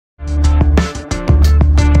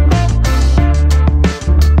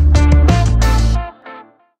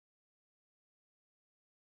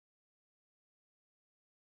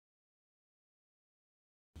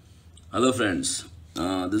Hello friends,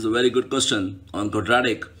 this is a very good question on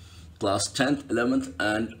quadratic, class 10th, 11th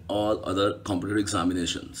and all other competitive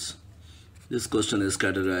examinations. This question is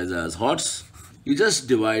categorized as HOTS. You just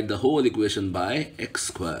divide the whole equation by x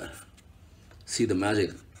square. See the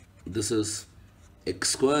magic. This is x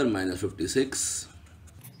square minus 56.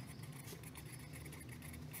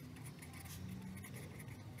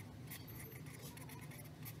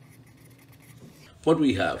 What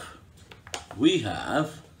we have? We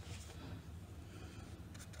have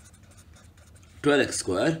 12x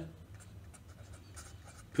square,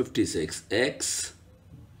 56x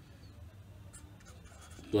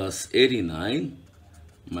plus 89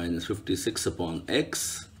 minus 56 upon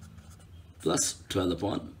x plus 12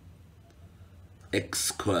 upon x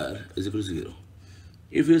square is equal to 0.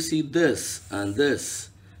 If you see this and this,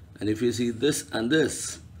 and if you see this and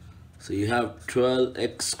this, so you have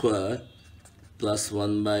 12x square plus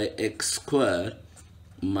 1 by x square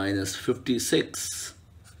minus 56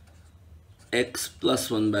 x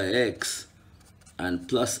plus 1 by x and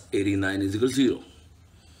plus 89 is equal to 0.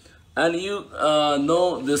 And you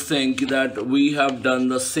know this thing that we have done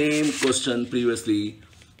the same question previously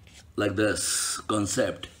like this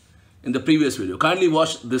concept in the previous video. Kindly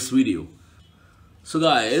watch this video. So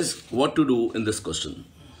guys, what to do in this question?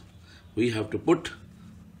 We have to put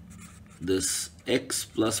this x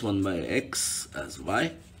plus 1 by x as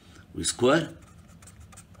y. We square.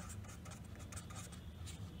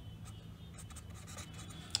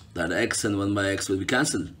 That x and 1 by x will be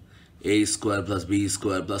cancelled. A square plus b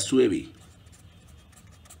square plus 2ab.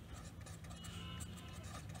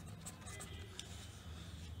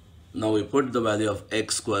 Now we put the value of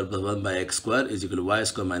x square plus 1 by x square is equal to y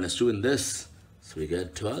square minus 2 in this. So we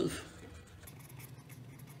get 12.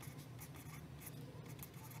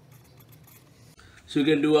 So you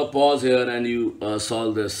can do a pause here and you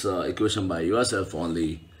solve this equation by yourself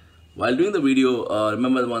only. While doing the video,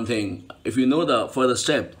 remember one thing. If you know the further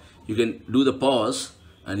step, you can do the pause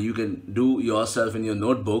and you can do yourself in your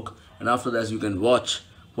notebook, and after that you can watch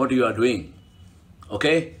what you are doing.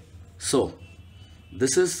 Okay, so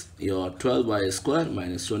this is your 12y square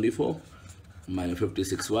minus 24 minus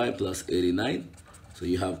 56y plus 89. So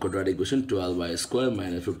you have quadratic equation 12y square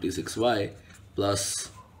minus 56y plus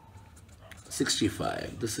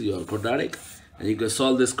 65. This is your quadratic, and you can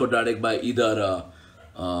solve this quadratic by either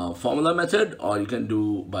formula method, or you can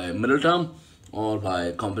do by middle term, or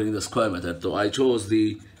by completing the square method. So I chose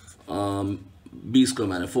the b square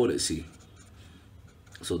minus 4ac.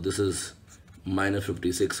 So this is minus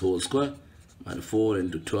 56 whole square minus 4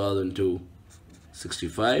 into 12 into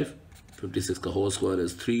 65. 56 ka whole square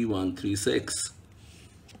is 3136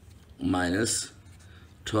 minus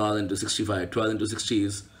 12 into 65. 12 into 60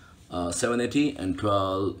 is 780, and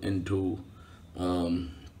 12 into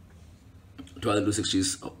 60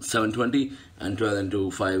 is 720, and 12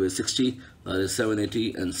 into 5 is 60. That is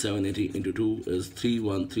 780, and 780 into 2 is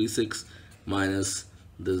 3136 minus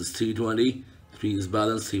this is 320. 3 is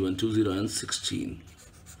balanced, 3120 and 16.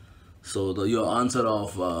 So your answer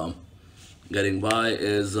of getting y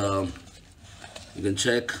is you can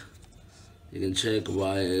check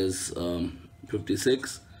y is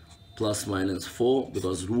 56 plus minus 4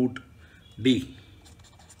 because root d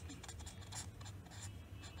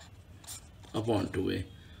upon 2a.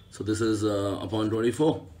 So this is upon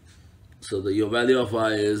 24. So your value of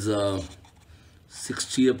y is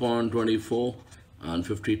 60 upon 24 and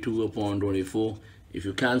 52 upon 24. If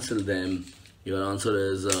you cancel them, your answer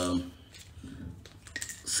is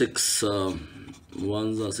 6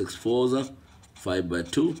 ones or 6 fours are 5 by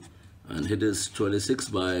 2, and it is 26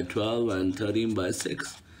 by 12 and 13 by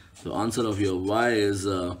 6. So answer of your y is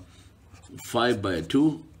 5 by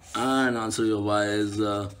 2, and answer of your y is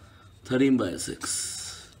 13 by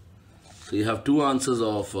 6. So you have two answers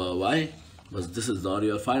of y, but this is not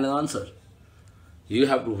your final answer. You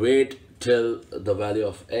have to wait till the value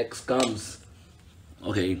of x comes.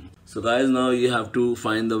 Okay, so guys, now you have to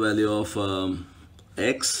find the value of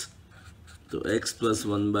x. So x plus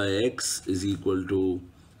 1 by x is equal to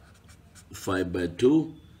 5 by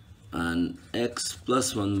 2, and x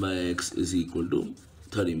plus 1 by x is equal to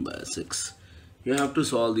 13 by 6. You have to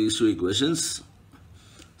solve these two equations.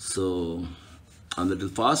 So I'm a little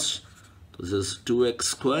fast. So this is 2x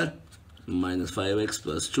square minus 5x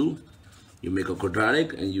plus 2. You make a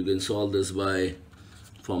quadratic, and you can solve this by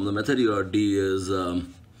formula method. Your d is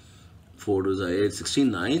 4 to the 8, 16,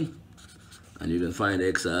 9. And you can find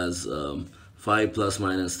x as 5 plus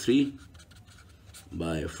minus 3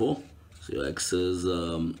 by 4. So your x is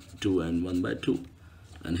 2 and 1 by 2.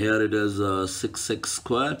 And here it is 6x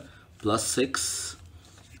square plus 6.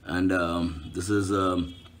 And this is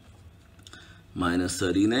minus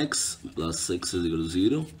 13x plus 6 is equal to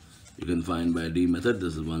 0. You can find by D method.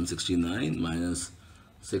 This is 169 minus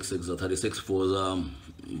 6 6 are 36, 4 is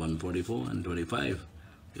 144 and 25.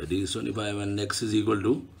 Your D is 25 and x is equal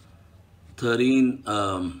to 13.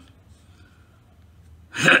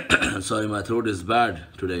 Sorry, my throat is bad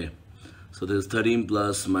today. So this is 13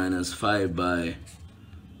 plus minus 5 by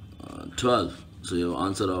 12. So your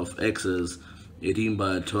answer of x is 18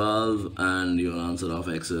 by 12 and your answer of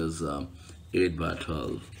x is 8 by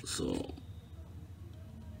 12. So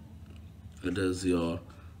it is your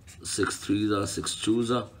 6 3s are 6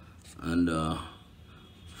 2s are and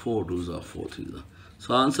 4 2s are 4 3s are.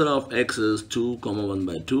 So answer of x is 2 comma 1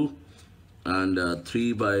 by 2 and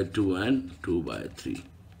 3 by 2 and 2 by 3.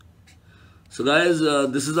 So guys,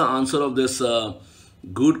 this is the answer of this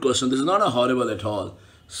good question. This is not a horrible at all.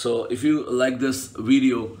 So if you like this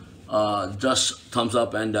video, just thumbs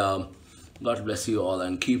up and God bless you all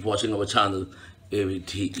and keep watching our channel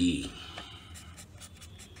AVTE.